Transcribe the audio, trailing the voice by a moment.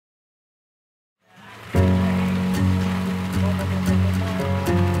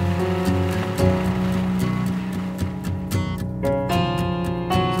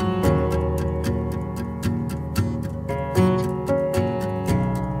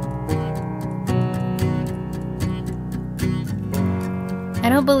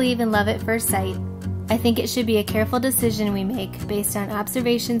don't believe in love at first sight. I think it should be a careful decision we make based on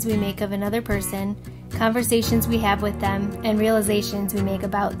observations we make of another person, conversations we have with them, and realizations we make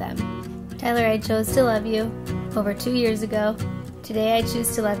about them. Tyler, I chose to love you over 2 years ago. Today I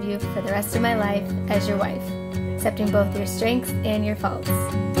choose to love you for the rest of my life as your wife, accepting both your strengths and your faults.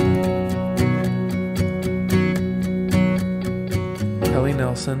 Kelly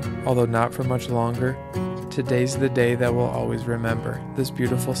Nelson, although not for much longer, today's the day that we'll always remember, this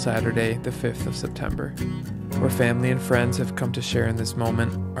beautiful Saturday, the 5th of September, where family and friends have come to share in this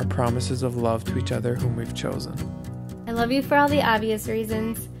moment our promises of love to each other whom we've chosen. I love you for all the obvious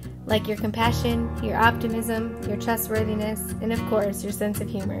reasons, like your compassion, your optimism, your trustworthiness, and of course, your sense of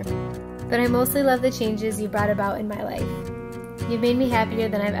humor. But I mostly love the changes you brought about in my life. You've made me happier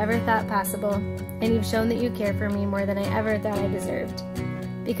than I've ever thought possible, and you've shown that you care for me more than I ever thought I deserved.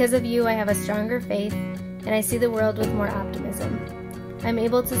 Because of you, I have a stronger faith, and I see the world with more optimism. I'm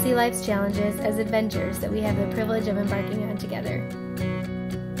able to see life's challenges as adventures that we have the privilege of embarking on together.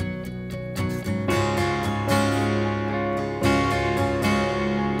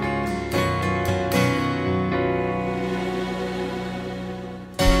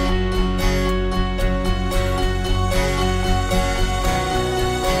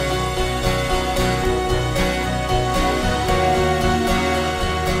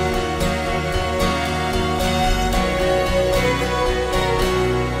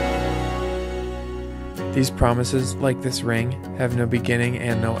 These promises, like this ring, have no beginning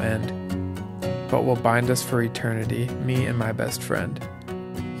and no end, but will bind us for eternity, me and my best friend.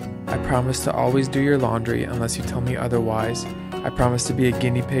 I promise to always do your laundry unless you tell me otherwise. I promise to be a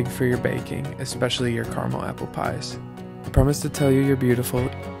guinea pig for your baking, especially your caramel apple pies. I promise to tell you you're beautiful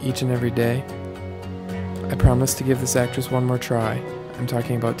each and every day. I promise to give this actress one more try. I'm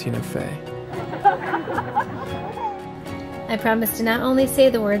talking about Tina Fey. I promise to not only say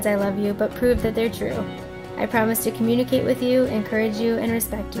the words I love you, but prove that they're true. I promise to communicate with you, encourage you, and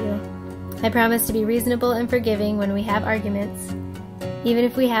respect you. I promise to be reasonable and forgiving when we have arguments, even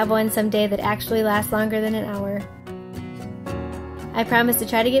if we have one someday that actually lasts longer than an hour. I promise to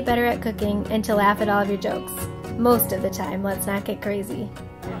try to get better at cooking and to laugh at all of your jokes. Most of the time, let's not get crazy.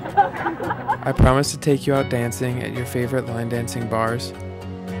 I promise to take you out dancing at your favorite line dancing bars.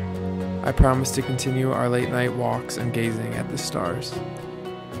 I promise to continue our late night walks and gazing at the stars.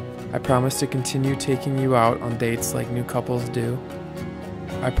 I promise to continue taking you out on dates like new couples do.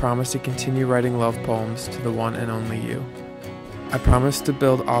 I promise to continue writing love poems to the one and only you. I promise to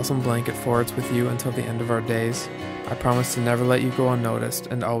build awesome blanket forts with you until the end of our days. I promise to never let you go unnoticed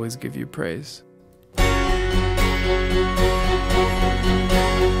and always give you praise.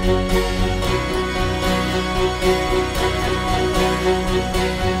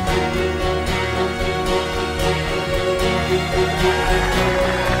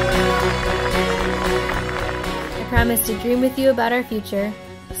 I promise to dream with you about our future,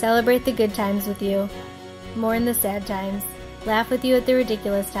 celebrate the good times with you, mourn the sad times, laugh with you at the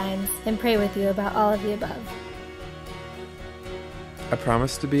ridiculous times, and pray with you about all of the above. I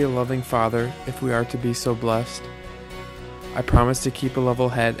promise to be a loving father if we are to be so blessed. I promise to keep a level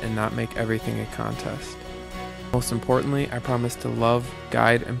head and not make everything a contest. Most importantly, I promise to love,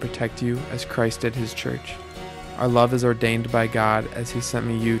 guide, and protect you as Christ did his church. Our love is ordained by God as he sent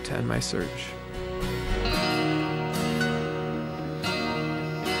me you to end my search.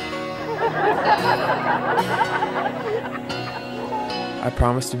 I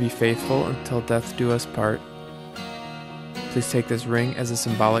promise to be faithful until death do us part. Please take this ring as a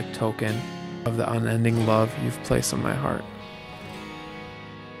symbolic token of the unending love you've placed on my heart.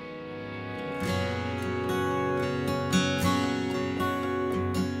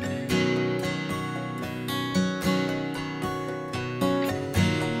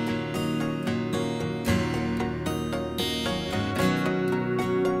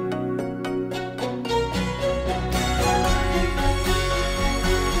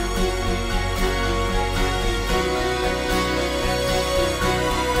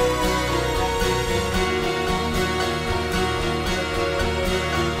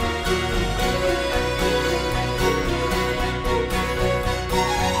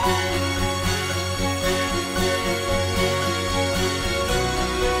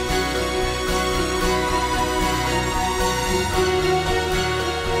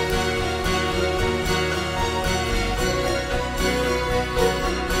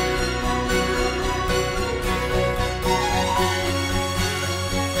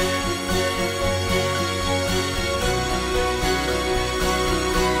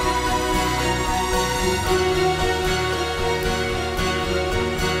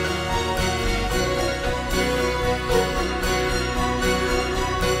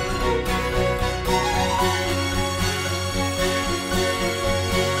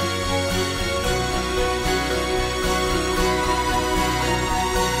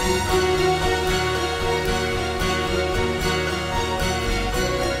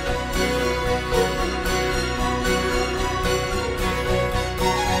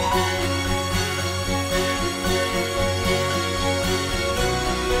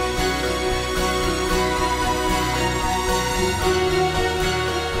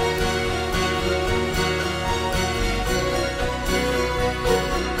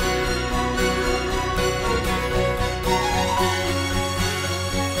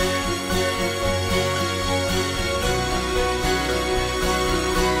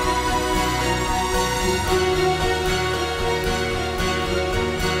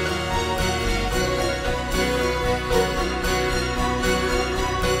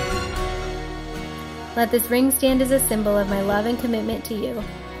 Let this ring stand as a symbol of my love and commitment to you.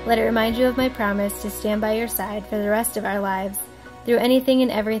 Let it remind you of my promise to stand by your side for the rest of our lives, through anything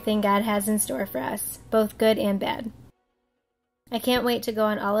and everything God has in store for us, both good and bad. I can't wait to go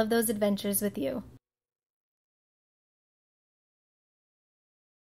on all of those adventures with you.